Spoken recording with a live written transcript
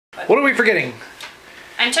What are we forgetting?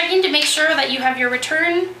 I'm checking to make sure that you have your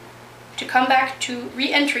return to come back to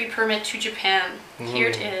re-entry permit to Japan. Here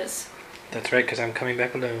it is. That's right, because I'm coming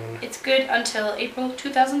back alone. It's good until April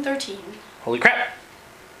 2013. Holy crap!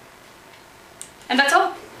 And that's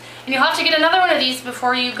all. And you'll have to get another one of these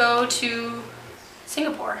before you go to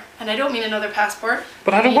Singapore. And I don't mean another passport.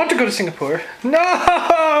 But I don't want to go to Singapore. No!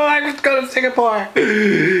 I want to go to Singapore!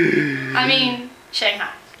 I mean, Shanghai.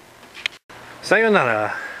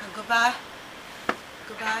 Sayonara. Goodbye.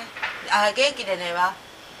 Goodbye. 元気でねは。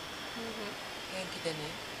元気でね。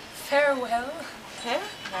Farewell. え？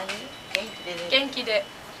何？元気でね。元気で。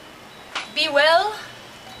Be well.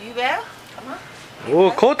 You well? Come on.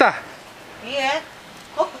 Oh, Kota! Yeah.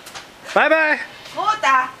 Bye bye!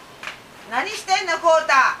 Kota! 何してんの、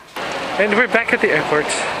Kota? And we're back at the airport.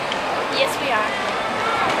 Yes, we are.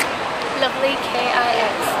 Lovely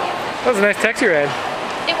KIX. That was a nice taxi ride.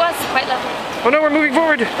 It was quite lovely. Oh no, we're moving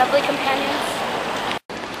forward! Lovely companions.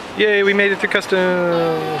 Yay, we made it through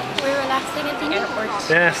customs! We're relaxing at the airport.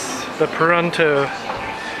 Yes, the Pronto.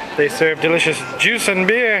 They serve delicious juice and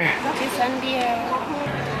beer. Juice and beer.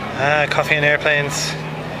 Ah, coffee and airplanes.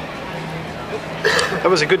 That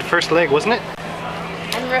was a good first leg, wasn't it?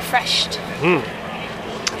 I'm refreshed.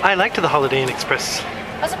 I liked the Holiday Inn Express.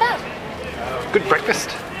 Wasn't bad. Good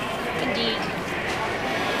breakfast. Indeed.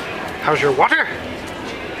 How's your water?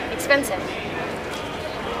 Expensive.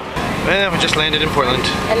 Well, we just landed in Portland.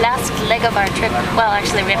 The last leg of our trip. Well,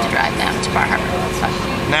 actually, we have to drive now to Bar Harbor. That's fun.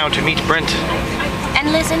 Now to meet Brent.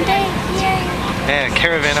 And Liz and Dave. Yay. And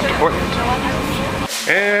caravan up to Portland.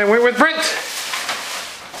 And we're with Brent.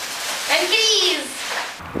 And keys.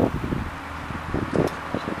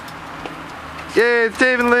 Yay, it's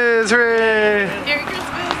Dave and Liz, hooray! Merry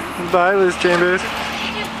Christmas. Bye, Liz Chambers.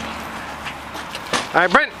 Alright,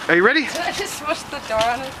 Brent, are you ready? I just smushed the door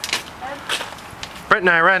on it. Brent and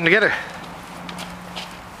I are riding together.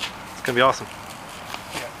 It's gonna be awesome.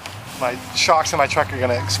 Yeah. My shocks in my truck are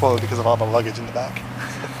gonna explode because of all the luggage in the back.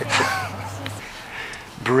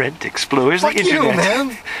 Brent explores the internet. You,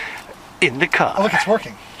 man. In the car. Oh, look, it's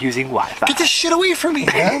working. Using Wi-Fi. Get this shit away from me,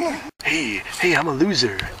 man. Hey, I'm a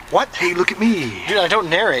loser. What? Hey, look at me. Dude, I don't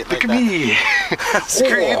narrate Look like at me.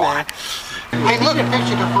 Screw you, man. I need a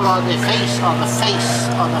picture to put on the Facebook. On the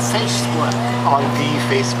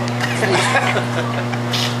Facebook.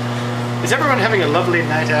 Is everyone having a lovely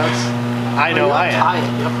night out? I know I am.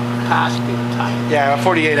 Tired. You're past being tired. Yeah, I'm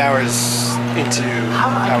 48 hours into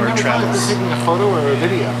our travels. Is it taking a photo or a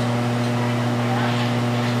video?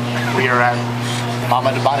 We are at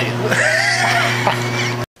Mama de Body.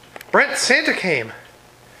 Brent, Santa came.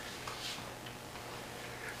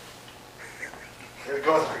 It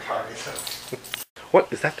goes in my car. What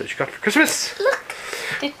is that you got for Christmas? Look.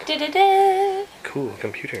 Da-da-da-da. Cool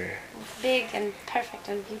computer. It's big and perfect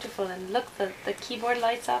and beautiful, and look, the keyboard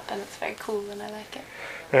lights up, and it's very cool, and I like it.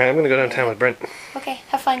 Alright, I'm gonna go downtown with Brent. Okay,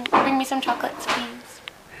 have fun. Bring me some chocolates, please.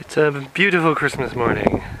 It's a beautiful Christmas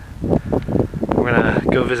morning. We're gonna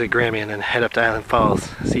go visit Grammy and then head up to Island Falls,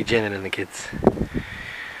 see Janet and the kids.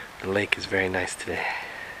 The lake is very nice today.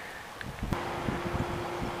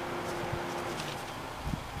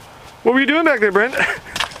 What were you doing back there, Brent?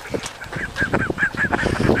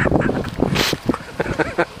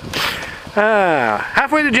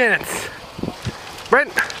 Halfway to Janet's.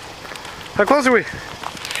 Brent, how close are we?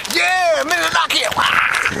 Yeah, Millinocket!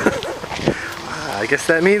 I guess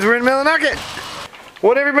that means we're in Millinocket.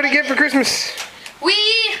 What'd everybody get for Christmas? We.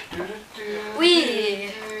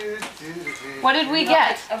 What did we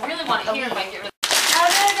get? I really want to hear if I can get rid of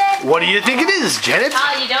it. What do you think it is, Janet?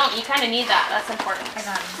 Oh, you don't. You kind of need that. That's important.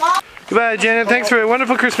 Goodbye, Janet. Thanks for a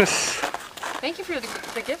wonderful Christmas. Thank you for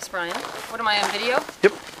the gifts, Brian. What am I on video?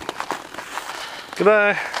 Yep.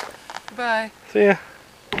 Goodbye. Goodbye. See ya.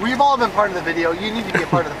 We've all been part of the video. You need to be a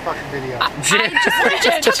part of the fucking video. I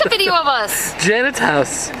just took a video of us. Janet's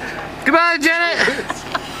house. Goodbye, Janet.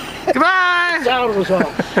 Goodbye.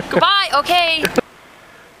 Goodbye. Okay.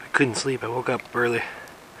 I couldn't sleep. I woke up early. It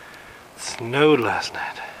snowed last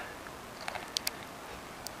night.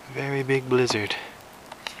 Very big blizzard.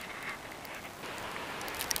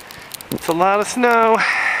 It's a lot of snow.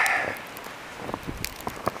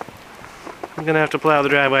 I'm gonna have to plow the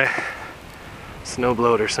driveway. Snow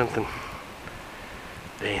blow it or something.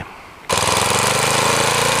 Damn.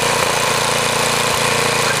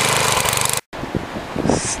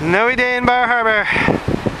 Snowy day in Bar Harbor.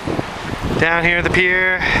 Down here at the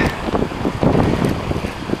pier.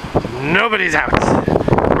 Nobody's out.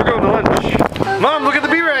 We're going to lunch. Mom, look at the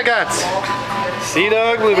beer I got. Sea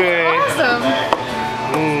Dog Blueberry. Awesome.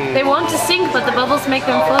 They want to sink, but the bubbles make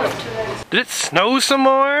them float. Did it snow some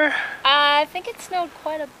more? I think it snowed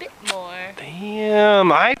quite a bit more.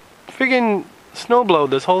 Damn, I friggin' snowblowed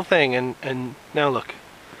this whole thing and now look.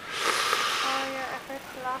 Oh, your efforts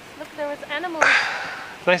lost. Look, there was animals.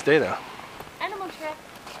 Nice day though. Animal trap.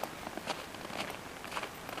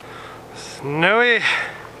 Snowy.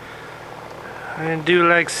 I do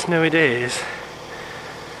like snowy days.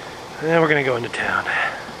 And then we're gonna go into town.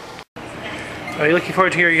 Are you looking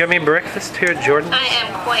forward to your yummy breakfast here at Jordan's? I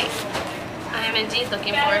am quite. I am indeed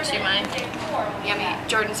looking forward to my yummy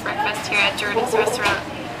Jordan's breakfast here at Jordan's restaurant.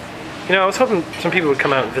 You know, I was hoping some people would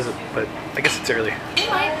come out and visit, but I guess it's early. They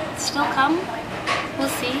might still come. We'll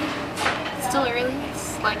see. It's still early.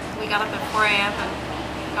 It's like we got up at 4 a.m.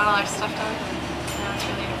 and got all our stuff done. Now it's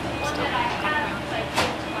really still coming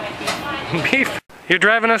around. Beef. You're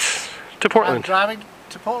driving us to I'm Portland. driving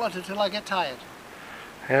to Portland until I get tired.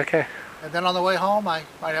 Okay. And then on the way home, I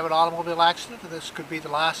might have an automobile accident, and this could be the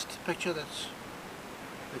last picture that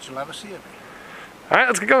you'll ever see of me. All right,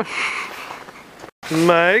 let's get going.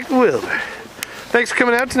 Mike Wilbur. Thanks for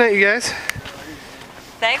coming out tonight, you guys.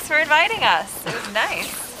 Thanks for inviting us. It was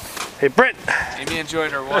nice. Hey, Brent. Amy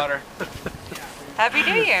enjoyed her water. Happy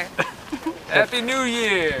New Year. Happy New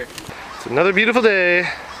Year. It's another beautiful day.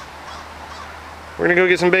 We're gonna go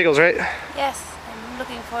get some bagels, right? Yes, I'm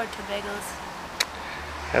looking forward to bagels.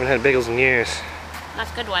 Haven't had bagels in years. Not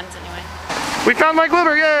good ones, anyway. We found Mike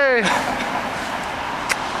Wilbur, yay!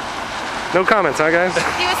 No comments, huh, guys?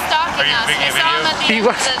 He was stalking us. We saw him at the He end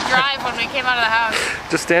was. of the drive when we came out of the house.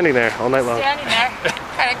 Just standing there all night long. Standing there.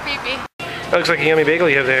 Kind of creepy. That looks like a yummy bagel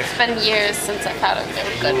you have there. It's been years since I've had a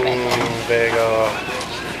good bagel. Bagel.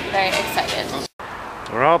 Very excited.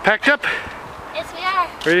 We're all packed up, Yes, we are.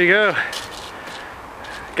 ready to go.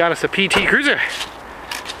 Got us a PT Cruiser.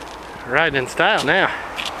 Riding in style now.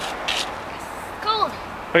 Cool.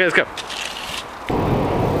 Okay, let's go.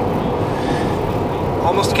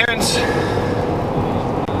 Almost to Karen's.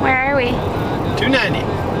 Where are we? 290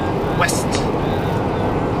 West.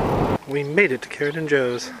 We made it to Karen and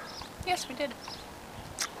Joe's. Yes, we did.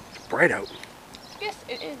 It's bright out. Yes,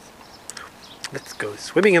 it is. Let's go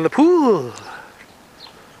swimming in the pool.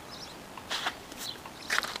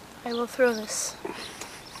 I will throw this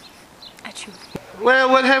at you. Well,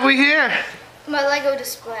 what have we here? My Lego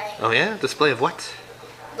display. Oh yeah? Display of what?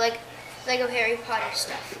 Like Lego Harry Potter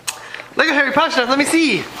stuff. Lego Harry Potter stuff, let me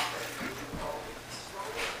see.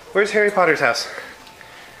 Where's Harry Potter's house?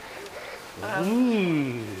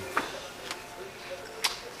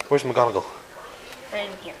 Where's McGonagall? Right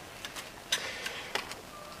in here.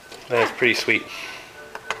 That's pretty sweet.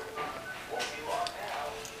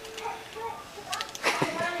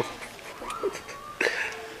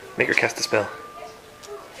 Make her cast a spell.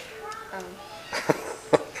 I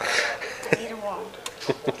need a wand.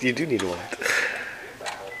 You do need a wand.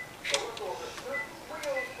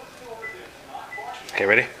 Okay,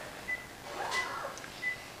 ready?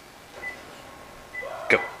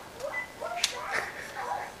 Go.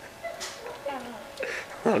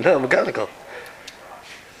 Oh no, McGonagall.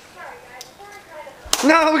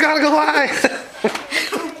 No, McGonagall, why?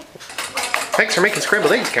 Thanks for making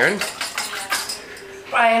scrambled eggs, Karen.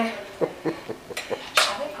 Brian.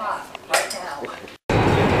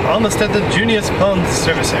 Almost at the Junius Pond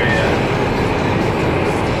service area.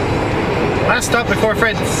 Last stop before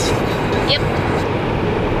Fred's. Yep.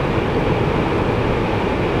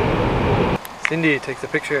 Cindy takes a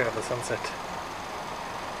picture of the sunset.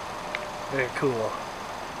 Very cool.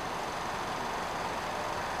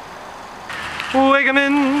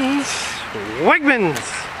 Wegmans! Wegmans!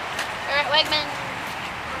 We're at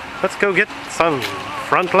Wegmans. Let's go get some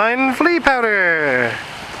frontline flea powder!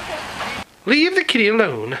 Leave the kitty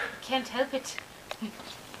alone. Can't help it.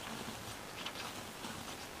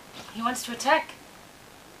 He wants to attack.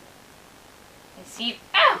 I see.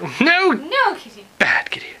 Ow! No! No, kitty. Bad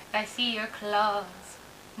kitty. I see your claws.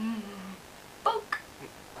 Poke.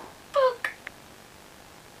 Poke.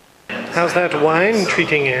 How's that wine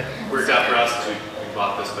treating you? Worked out for us because we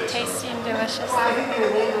bought this place. Tasty and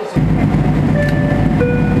delicious.